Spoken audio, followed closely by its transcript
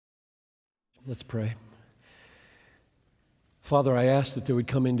Let's pray. Father, I ask that there would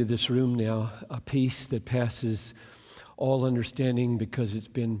come into this room now a peace that passes all understanding because it's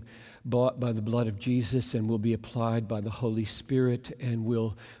been bought by the blood of Jesus and will be applied by the Holy Spirit and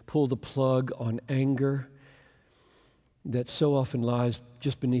will pull the plug on anger that so often lies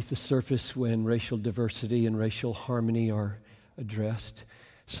just beneath the surface when racial diversity and racial harmony are addressed.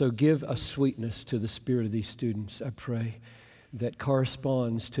 So give a sweetness to the spirit of these students, I pray, that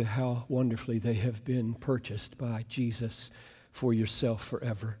corresponds to how wonderfully they have been purchased by Jesus for yourself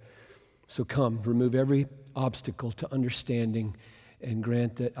forever. So come, remove every obstacle to understanding and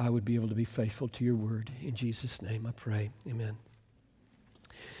grant that I would be able to be faithful to your word. In Jesus' name I pray, amen.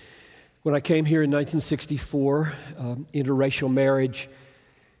 When I came here in 1964, interracial marriage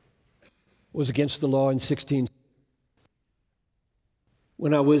was against the law in 16.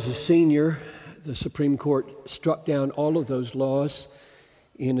 When I was a senior, the Supreme Court struck down all of those laws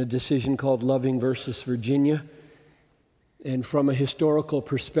in a decision called Loving versus Virginia. And from a historical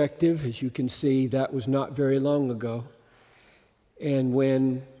perspective, as you can see, that was not very long ago. And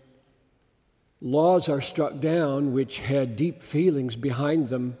when laws are struck down which had deep feelings behind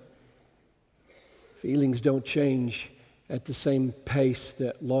them, feelings don't change at the same pace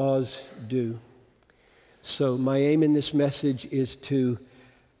that laws do. So my aim in this message is to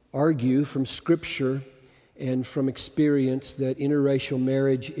argue from Scripture and from experience that interracial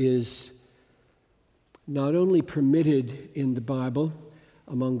marriage is not only permitted in the Bible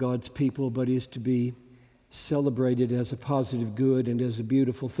among God's people, but is to be celebrated as a positive good and as a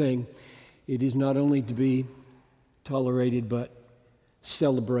beautiful thing. It is not only to be tolerated, but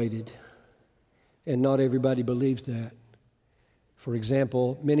celebrated. And not everybody believes that. For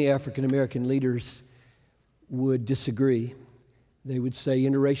example, many African American leaders would disagree. They would say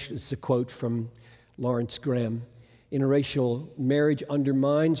interracial, it's a quote from Lawrence Graham, interracial marriage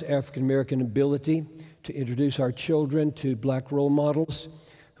undermines African American ability to introduce our children to black role models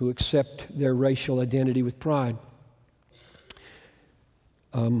who accept their racial identity with pride.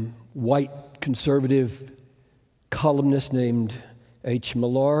 White conservative columnist named H.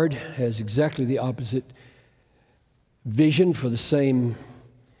 Millard has exactly the opposite vision for the same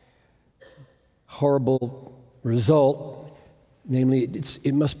horrible result. Namely,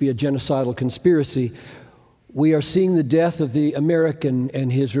 it must be a genocidal conspiracy. We are seeing the death of the American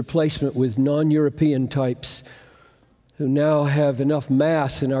and his replacement with non-European types who now have enough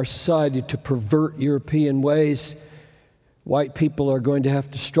mass in our society to pervert European ways. White people are going to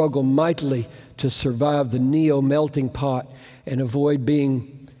have to struggle mightily to survive the neo-melting pot and avoid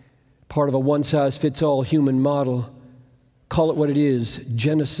being part of a one-size-fits-all human model. Call it what it is,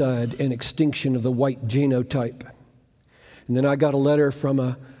 genocide and extinction of the white genotype. And then I got a letter from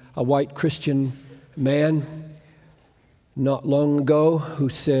a white Christian man not long ago who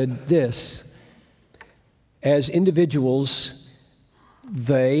said this: as individuals,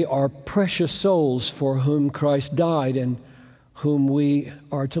 they are precious souls for whom Christ died and whom we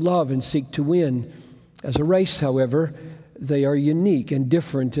are to love and seek to win. As a race, however, they are unique and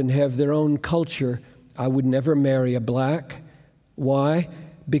different and have their own culture. I would never marry a black. Why?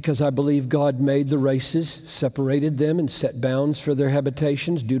 Because I believe God made the races, separated them, and set bounds for their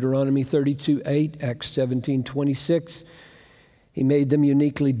habitations. Deuteronomy 32:8, Acts 17:26. He made them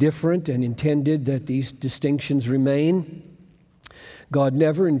uniquely different and intended that these distinctions remain. God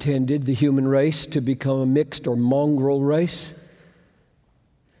never intended the human race to become a mixed or mongrel race.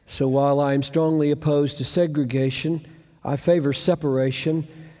 So while I am strongly opposed to segregation, I favor separation,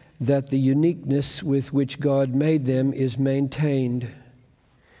 that the uniqueness with which God made them is maintained.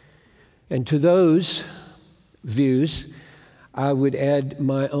 And to those views, I would add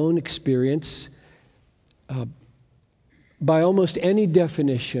my own experience. By almost any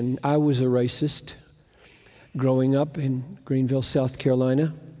definition, I was a racist growing up in Greenville, South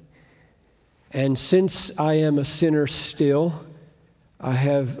Carolina. And since I am a sinner still, I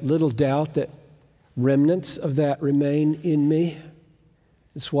have little doubt that remnants of that remain in me.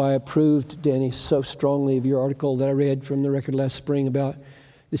 That's why I approved, Danny, so strongly of your article that I read from the Record last spring about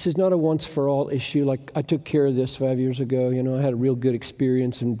this is not a once-for-all issue. Like, I took care of this 5 years ago. You know, I had a real good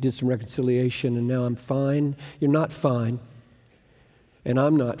experience and did some reconciliation, and now I'm fine. You're not fine. And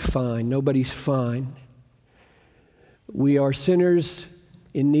I'm not fine. Nobody's fine. We are sinners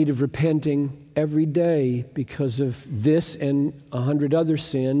in need of repenting every day because of this and 100 other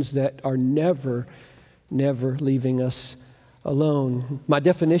sins that are never leaving us alone. My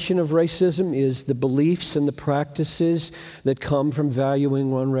definition of racism is the beliefs and the practices that come from valuing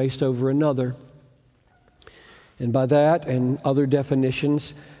one race over another. And by that and other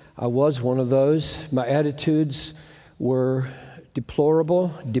definitions, I was one of those. My attitudes were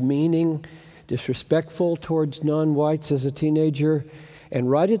deplorable, demeaning, disrespectful towards non-whites as a teenager,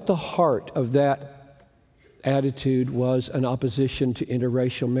 and right at the heart of that attitude was an opposition to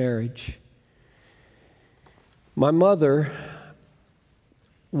interracial marriage. My mother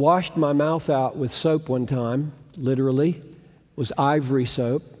washed my mouth out with soap one time, literally. It was ivory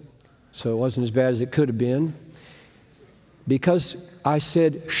soap, so it wasn't as bad as it could have been, because I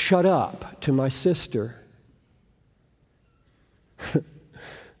said, "Shut up," to my sister.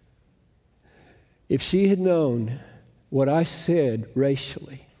 If she had known what I said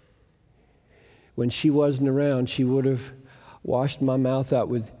racially when she wasn't around, she would have washed my mouth out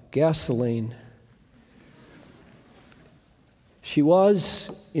with gasoline. She was,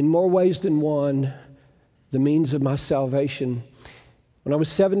 in more ways than one, the means of my salvation. When I was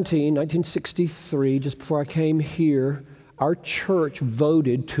 17, 1963, just before I came here, our church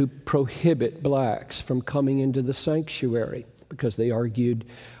voted to prohibit blacks from coming into the sanctuary because they argued,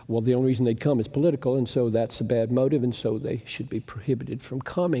 well, the only reason they'd come is political, and so that's a bad motive, and so they should be prohibited from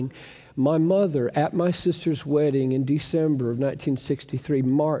coming. My mother, at my sister's wedding in December of 1963,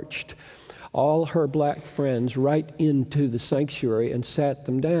 marched all her black friends right into the sanctuary and sat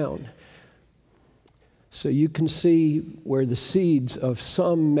them down. So you can see where the seeds of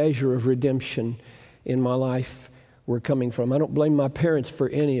some measure of redemption in my life were coming from. I don't blame my parents for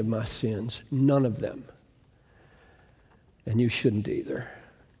any of my sins, none of them. And you shouldn't either.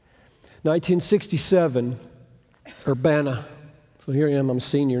 1967, Urbana. So here I am, I'm a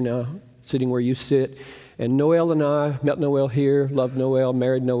senior now, sitting where you sit. And Noel and I met Noel here, loved Noel,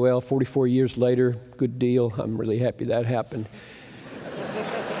 married Noel 44 years later. Good deal. I'm really happy that happened.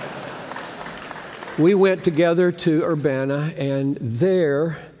 We went together to Urbana, and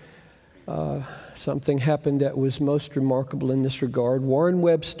there something happened that was most remarkable in this regard. Warren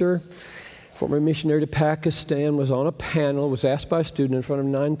Webster, former missionary to Pakistan, was on a panel, was asked by a student in front of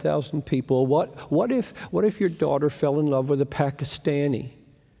 9,000 people, what if your daughter fell in love with a Pakistani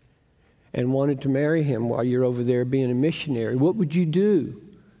and wanted to marry him while you're over there being a missionary? What would you do?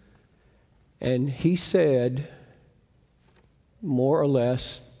 And he said, more or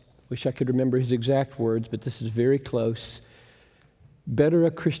less, wish I could remember his exact words, but this is very close, better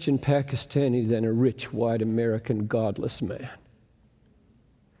a Christian Pakistani than a rich white American godless man.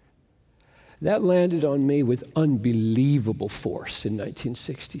 That landed on me with unbelievable force in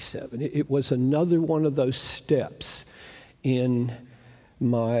 1967. It was another one of those steps in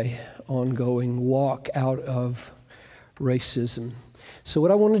my ongoing walk out of racism. So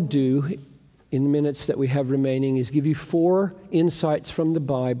what I want to do in the minutes that we have remaining is give you 4 insights from the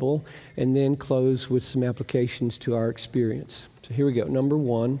Bible and then close with some applications to our experience. So here we go. Number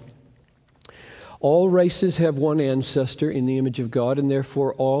 1. All races have one ancestor in the image of God, and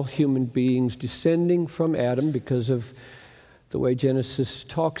therefore all human beings descending from Adam, because of the way Genesis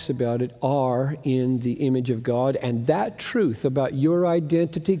talks about it, are in the image of God. And that truth about your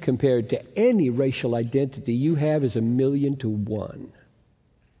identity compared to any racial identity you have is 1,000,000 to 1.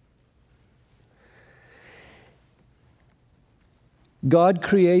 God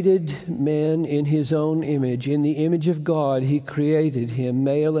created man in his own image. In the image of God, he created him,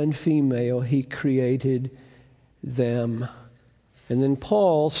 male and female, he created them. And then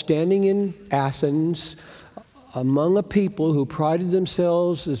Paul, standing in Athens, among a people who prided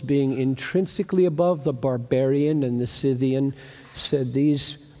themselves as being intrinsically above the barbarian and the Scythian, said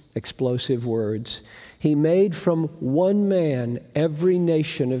these explosive words. He made from one man every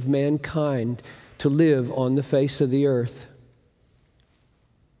nation of mankind to live on the face of the earth.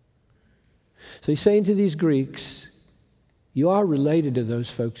 So he's saying to these Greeks, you are related to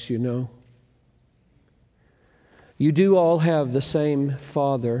those folks, you know. You do all have the same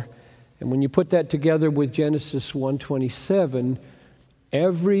Father. And when you put that together with Genesis 1:27,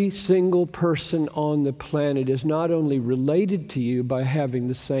 every single person on the planet is not only related to you by having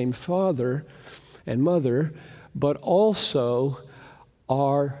the same father and mother, but also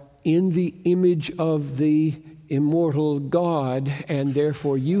are in the image of the immortal God, and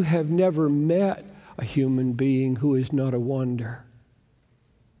therefore you have never met a human being who is not a wonder.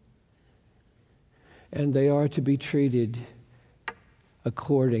 And they are to be treated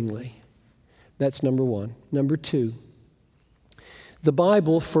accordingly. That's number 1. Number 2, the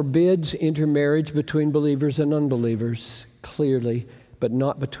Bible forbids intermarriage between believers and unbelievers, clearly, but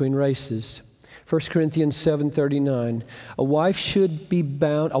not between races. 1 Corinthians 7:39, a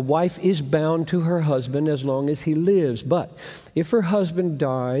wife is bound to her husband as long as he lives. But if her husband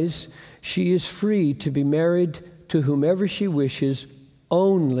dies, she is free to be married to whomever she wishes,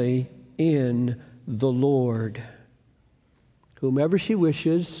 only in the Lord. Whomever she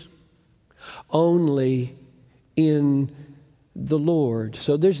wishes, only in the Lord.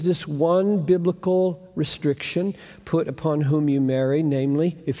 So there's this one biblical restriction put upon whom you marry,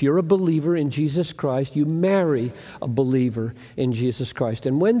 namely, if you're a believer in Jesus Christ, you marry a believer in Jesus Christ.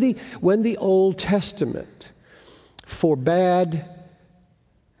 And when the Old Testament forbade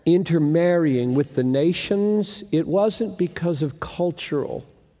intermarrying with the nations, it wasn't because of cultural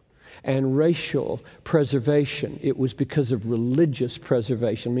and racial preservation. It was because of religious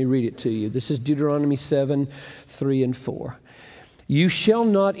preservation. Let me read it to you. This is Deuteronomy 7, 3 and 4. You shall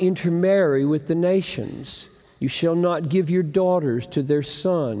not intermarry with the nations. You shall not give your daughters to their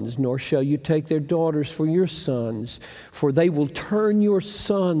sons, nor shall you take their daughters for your sons, for they will turn your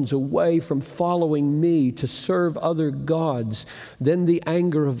sons away from following me to serve other gods. Then the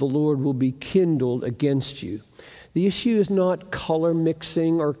anger of the Lord will be kindled against you. The issue is not color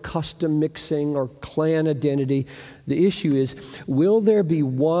mixing or custom mixing or clan identity. The issue is, will there be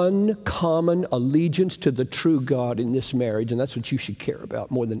one common allegiance to the true God in this marriage? And that's what you should care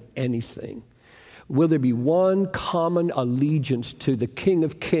about more than anything. Will there be one common allegiance to the King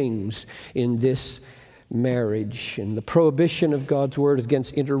of Kings in this marriage? And the prohibition of God's word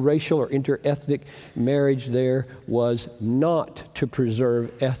against interracial or interethnic marriage there was not to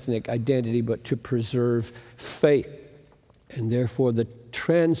preserve ethnic identity, but to preserve faith. And therefore the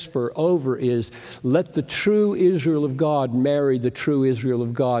transfer over is, let the true Israel of God marry the true Israel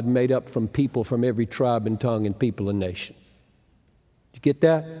of God, made up from people from every tribe and tongue and people and nation. Did you get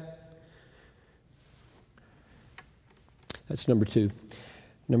that? That's number 2.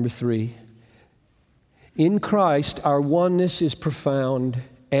 Number 3. In Christ, our oneness is profound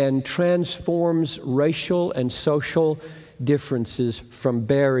and transforms racial and social differences from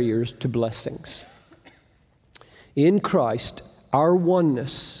barriers to blessings. In Christ, our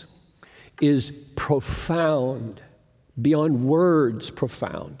oneness is profound, beyond words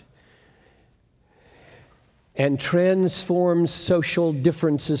profound, and transforms social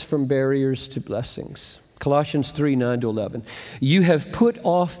differences from barriers to blessings. Colossians 3, 9 to 11. You have put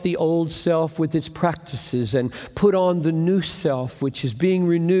off the old self with its practices and put on the new self, which is being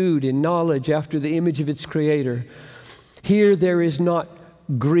renewed in knowledge after the image of its creator. Here there is not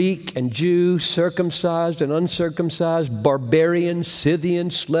Greek and Jew, circumcised and uncircumcised, barbarian, Scythian,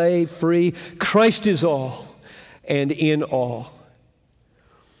 slave, free. Christ is all and in all.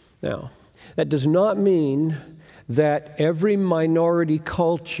 Now, that does not mean that every minority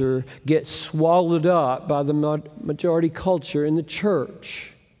culture gets swallowed up by the majority culture in the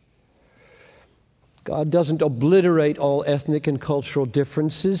church. God doesn't obliterate all ethnic and cultural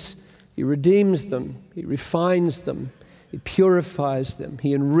differences. He redeems them. He refines them. He purifies them.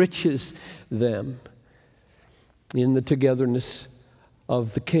 He enriches them in the togetherness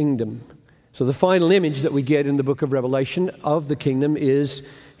of the kingdom. So the final image that we get in the book of Revelation of the kingdom is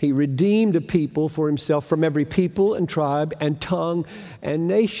He redeemed a people for Himself from every people and tribe and tongue and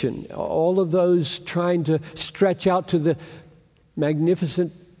nation. All of those trying to stretch out to the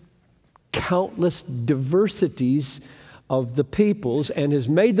magnificent, countless diversities of the peoples, and has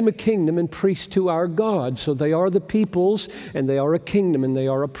made them a kingdom and priests to our God. So they are the peoples, and they are a kingdom, and they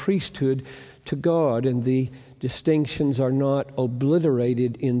are a priesthood to God. And the distinctions are not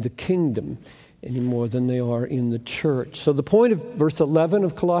obliterated in the kingdom any more than they are in the church. So the point of verse 11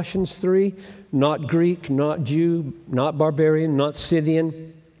 of Colossians 3, not Greek, not Jew, not barbarian, not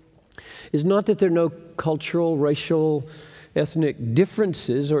Scythian, is not that there are no cultural, racial, ethnic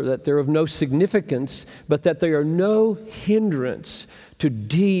differences or that they're of no significance, but that they are no hindrance to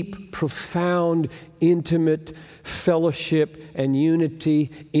deep, profound, intimate fellowship and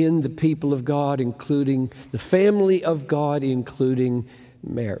unity in the people of God, including the family of God, including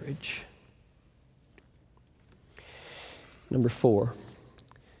marriage. Number 4,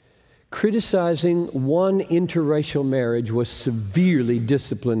 criticizing one interracial marriage was severely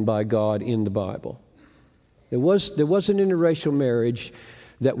disciplined by God in the Bible. There was an interracial marriage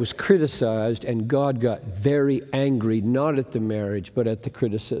that was criticized, and God got very angry, not at the marriage, but at the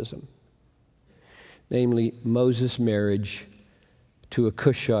criticism. Namely, Moses' marriage to a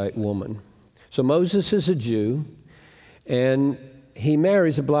Cushite woman. So Moses is a Jew, and he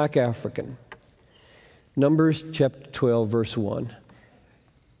marries a black African. Numbers chapter 12, verse 1.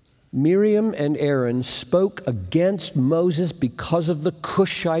 Miriam and Aaron spoke against Moses because of the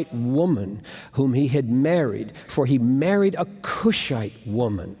Cushite woman whom he had married, for he married a Cushite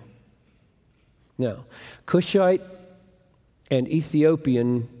woman. Now, Cushite and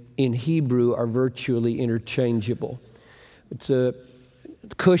Ethiopian in Hebrew are virtually interchangeable.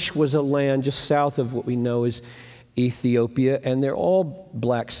 Cush was a land just south of what we know as Ethiopia, and they're all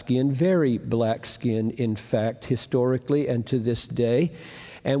black-skinned, very black-skinned, in fact, historically and to this day.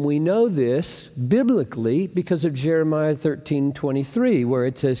 And we know this biblically because of Jeremiah 13:23, where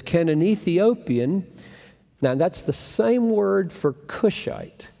it says, can an Ethiopian, now that's the same word for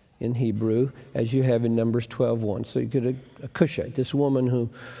Cushite in Hebrew as you have in Numbers 12:1. So you get a Cushite, this woman whom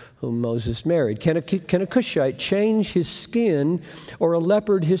Moses married. Can a Cushite change his skin or a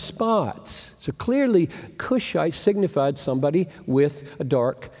leopard his spots? So clearly, Cushite signified somebody with a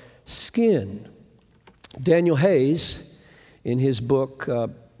dark skin. Daniel Hayes, in his book,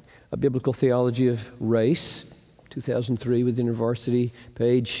 A Biblical Theology of Race, 2003 with InterVarsity,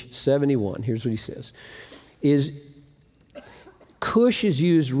 page 71, here's what he says, Cush is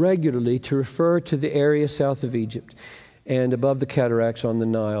used regularly to refer to the area south of Egypt and above the cataracts on the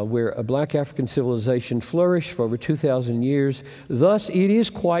Nile, where a black African civilization flourished for over 2,000 years. Thus, it is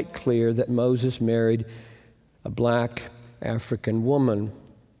quite clear that Moses married a black African woman.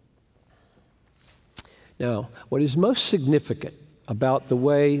 Now, what is most significant about the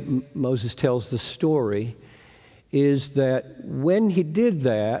way Moses tells the story is that when he did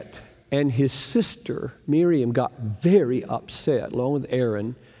that, and his sister Miriam got very upset, along with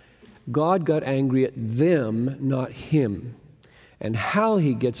Aaron, God got angry at them, not him. And how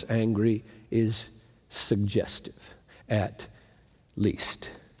he gets angry is suggestive, at least.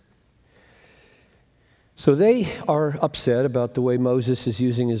 So they are upset about the way Moses is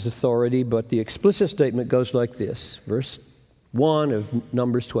using his authority, but the explicit statement goes like this, verse 1 of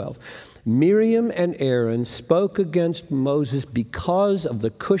Numbers 12. Miriam and Aaron spoke against Moses because of the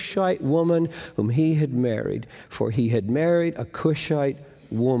Cushite woman whom he had married, for he had married a Cushite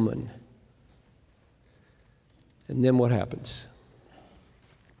woman. And then what happens?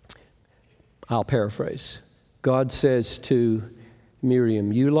 I'll paraphrase. God says to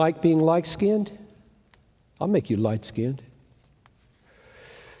Miriam, you like being light-skinned? I'll make you light-skinned.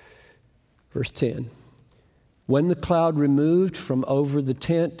 Verse 10. When the cloud removed from over the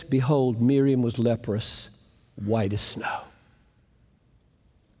tent, behold, Miriam was leprous, white as snow.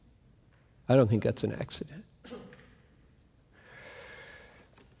 I don't think that's an accident.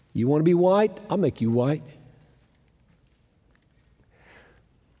 You want to be white? I'll make you white.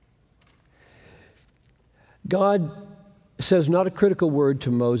 God says not a critical word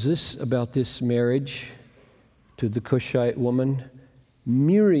to Moses about this marriage to the Cushite woman.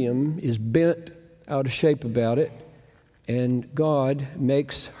 Miriam is bent out of shape about it, and God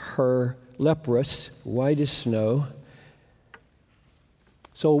makes her leprous, white as snow.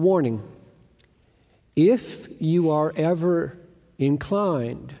 So a warning, if you are ever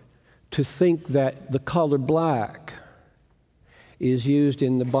inclined to think that the color black is used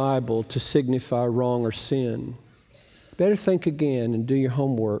in the Bible to signify wrong or sin, better think again and do your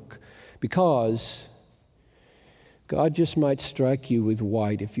homework, because God just might strike you with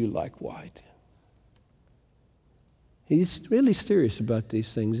white if you like white. He's really serious about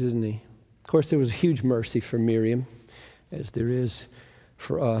these things, isn't he? Of course, there was a huge mercy for Miriam, as there is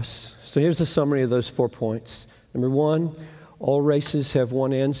for us. So here's the summary of those 4 points. Number 1, all races have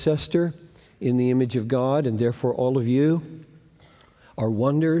one ancestor in the image of God, and therefore all of you are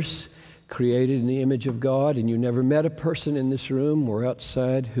wonders created in the image of God, and you never met a person in this room or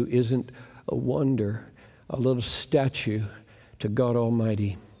outside who isn't a wonder, a little statue to God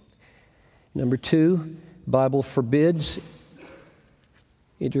Almighty. Number 2, Bible forbids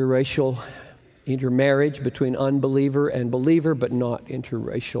intermarriage between unbeliever and believer, but not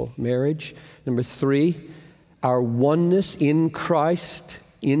interracial marriage. Number 3, our oneness in Christ,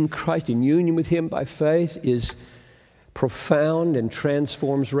 in union with Him by faith, is profound and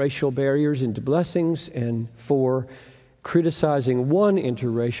transforms racial barriers into blessings. And 4, criticizing one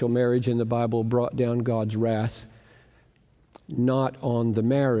interracial marriage in the Bible brought down God's wrath, not on the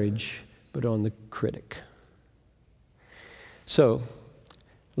marriage, but on the critic. So,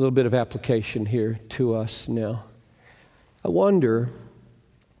 a little bit of application here to us now. I wonder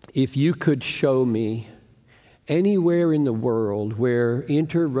if you could show me anywhere in the world where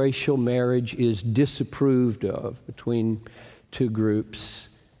interracial marriage is disapproved of between two groups,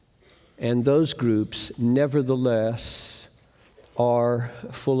 and those groups nevertheless are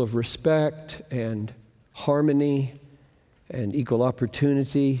full of respect and harmony and equal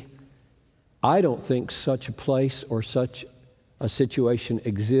opportunity. I don't think such a place or such a situation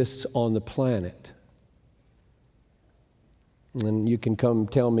exists on the planet. And you can come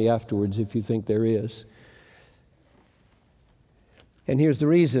tell me afterwards if you think there is. And here's the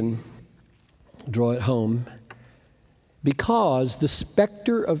reason, draw it home. Because the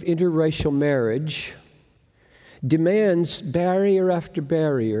specter of interracial marriage demands barrier after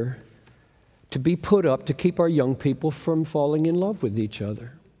barrier to be put up to keep our young people from falling in love with each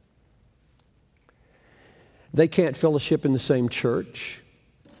other. They can't fellowship in the same church.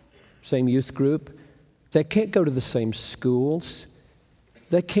 same youth group. They can't go to the same schools.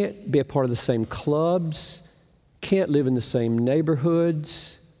 They can't be a part of the same clubs, can't live in the same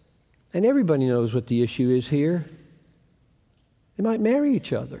neighborhoods. And everybody knows what the issue is here. They might marry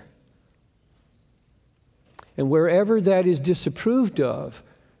each other. And wherever that is disapproved of,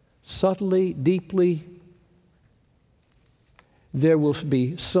 subtly, deeply, there will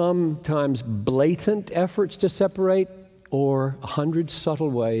be sometimes blatant efforts to separate or 100 subtle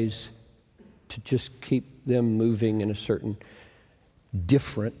ways to just keep them moving in a certain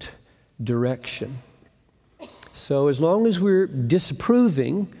different direction. So as long as we're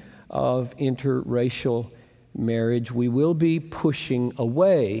disapproving of interracial marriage, we will be pushing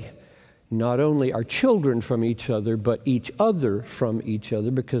away not only our children from each other, but each other from each other,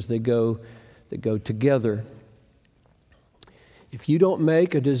 because they go together. If you don't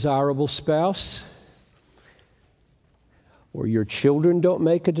make a desirable spouse, or your children don't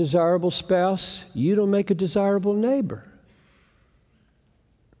make a desirable spouse, you don't make a desirable neighbor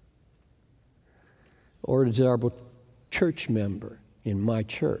or a desirable church member in my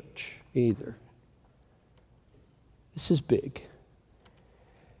church either. This is big,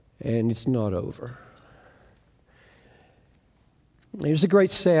 and it's not over. There's a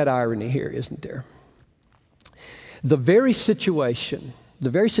great sad irony here, isn't there? The very situation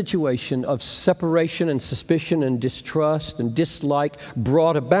of separation and suspicion and distrust and dislike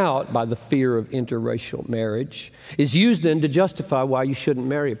brought about by the fear of interracial marriage is used then to justify why you shouldn't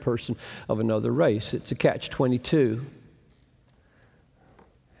marry a person of another race. It's a catch-22.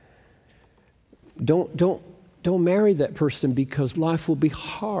 Don't marry that person because life will be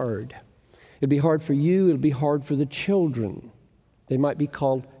hard. It'll be hard for you, it'll be hard for the children. They might be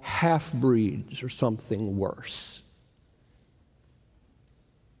called half-breeds or something worse.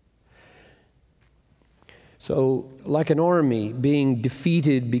 So, like an army being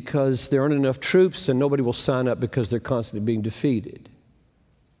defeated because there aren't enough troops, and nobody will sign up because they're constantly being defeated.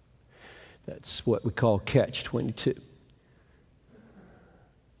 That's what we call catch-22.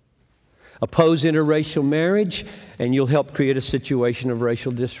 Oppose interracial marriage, and you'll help create a situation of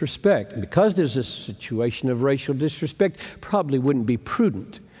racial disrespect. And because there's a situation of racial disrespect, probably wouldn't be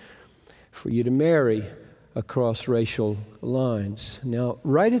prudent for you to marry across racial lines. Now,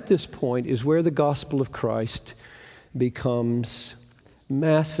 right at this point is where the gospel of Christ becomes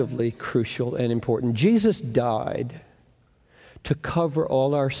massively crucial and important. Jesus died to cover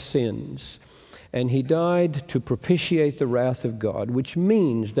all our sins, and he died to propitiate the wrath of God, which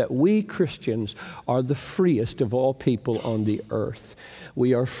means that we Christians are the freest of all people on the earth.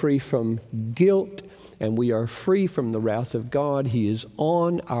 We are free from guilt, and we are free from the wrath of God. He is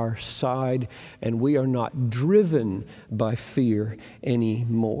on our side, and we are not driven by fear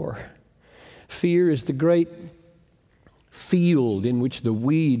anymore. Fear is the great field in which the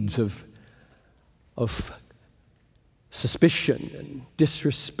weeds of suspicion and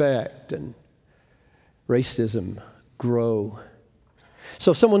disrespect and racism grow.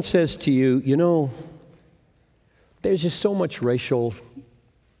 So if someone says to you, you know, there's just so much racial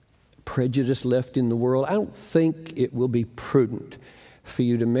prejudice left in the world, I don't think it will be prudent for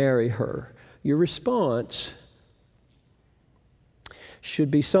you to marry her. Your response should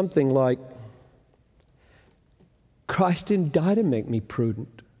be something like, Christ didn't die to make me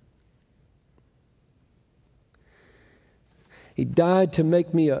prudent. He died to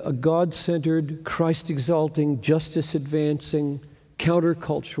make me a God-centered, Christ-exalting, justice-advancing,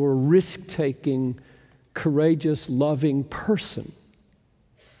 countercultural, risk-taking, courageous, loving person.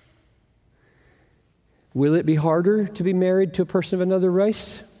 Will it be harder to be married to a person of another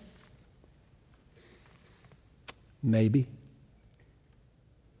race? Maybe.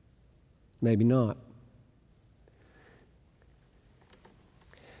 Maybe not.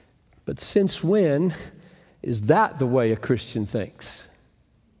 But since when is that the way a Christian thinks?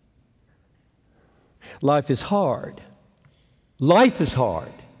 Life is hard. Life is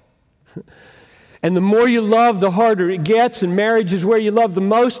hard. And the more you love, the harder it gets, and marriage is where you love the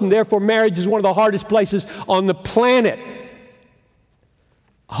most, and therefore marriage is one of the hardest places on the planet.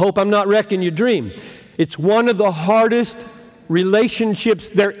 I hope I'm not wrecking your dream. It's one of the hardest relationships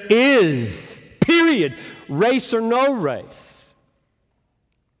there is, period, race or no race.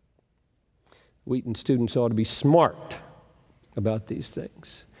 Wheaton students ought to be smart about these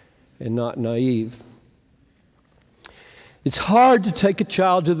things and not naive. It's hard to take a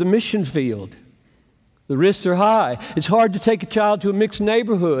child to the mission field. The risks are high. It's hard to take a child to a mixed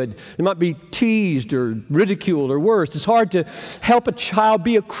neighborhood. They might be teased or ridiculed or worse. It's hard to help a child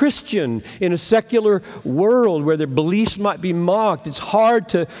be a Christian in a secular world where their beliefs might be mocked. It's hard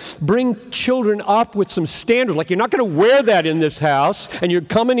to bring children up with some standards, like you're not going to wear that in this house and you're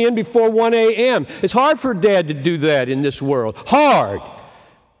coming in before 1 a.m. It's hard for a dad to do that in this world. Hard.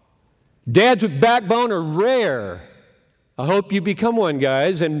 Dads with backbone are rare. I hope you become one,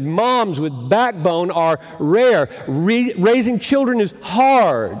 guys. And moms with backbone are rare. Raising children is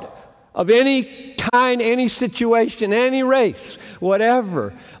hard. Of any kind, any situation, any race,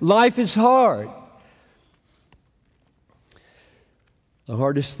 whatever. Life is hard. The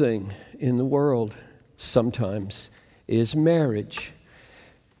hardest thing in the world sometimes is marriage.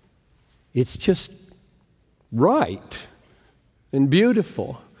 It's just right and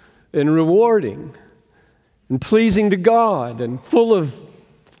beautiful and rewarding and pleasing to God and full of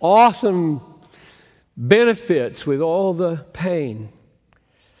awesome benefits with all the pain.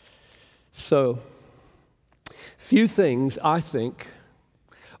 So, few things, I think,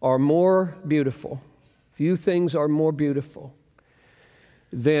 are more beautiful. Few things are more beautiful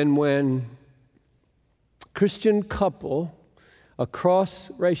than when a Christian couple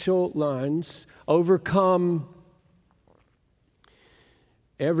across racial lines overcome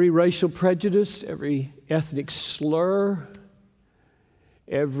every racial prejudice, every ethnic slur,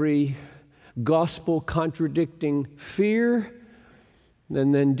 every gospel-contradicting fear,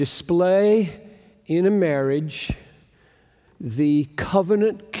 and then display in a marriage the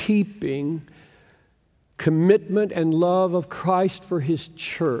covenant-keeping commitment and love of Christ for His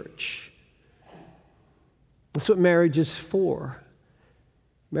church. That's what marriage is for.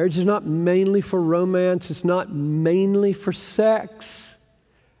 Marriage is not mainly for romance. It's not mainly for sex,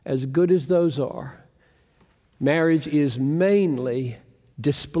 as good as those are. Marriage is mainly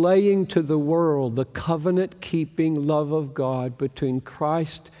displaying to the world the covenant-keeping love of God between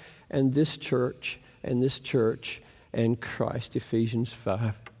Christ and this church and Christ, Ephesians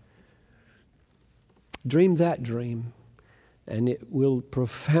 5. Dream that dream, and it will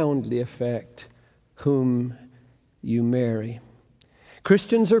profoundly affect whom you marry.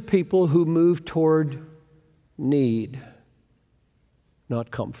 Christians are people who move toward need, not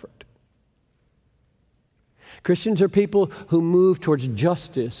comfort. Christians are people who move towards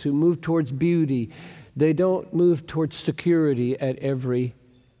justice, who move towards beauty. They don't move towards security at every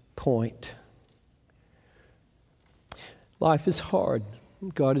point. Life is hard.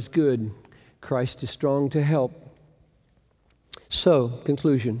 God is good. Christ is strong to help. So,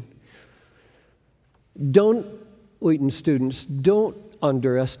 conclusion. Wheaton students, don't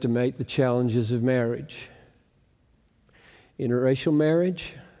underestimate the challenges of marriage. Interracial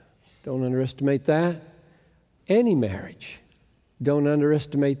marriage, don't underestimate that. Any marriage, don't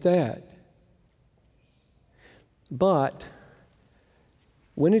underestimate that. But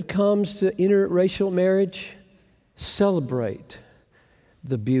when it comes to interracial marriage, celebrate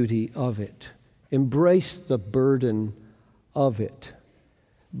the beauty of it. Embrace the burden of it.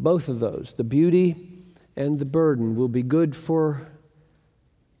 Both of those, the beauty and the burden, will be good for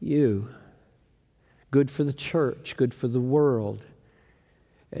you, good for the church, good for the world,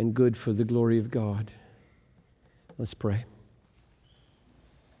 and good for the glory of God. Let's pray.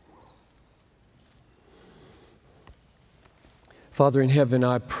 Father in heaven,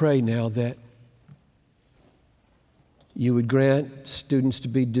 I pray now that you would grant students to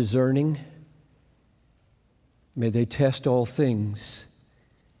be discerning. May they test all things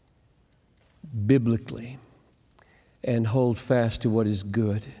biblically and hold fast to what is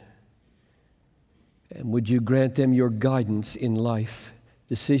good. And would you grant them your guidance in life?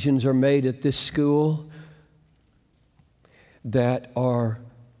 Decisions are made at this school that are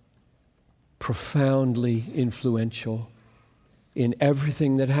profoundly influential in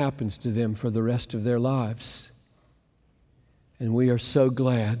everything that happens to them for the rest of their lives. And we are so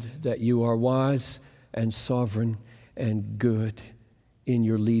glad that you are wise and sovereign and good in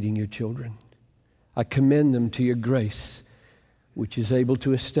your leading your children. I commend them to your grace, which is able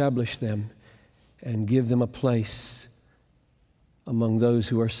to establish them and give them a place among those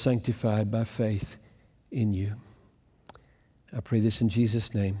who are sanctified by faith in you. I pray this in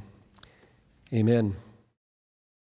Jesus' name. Amen.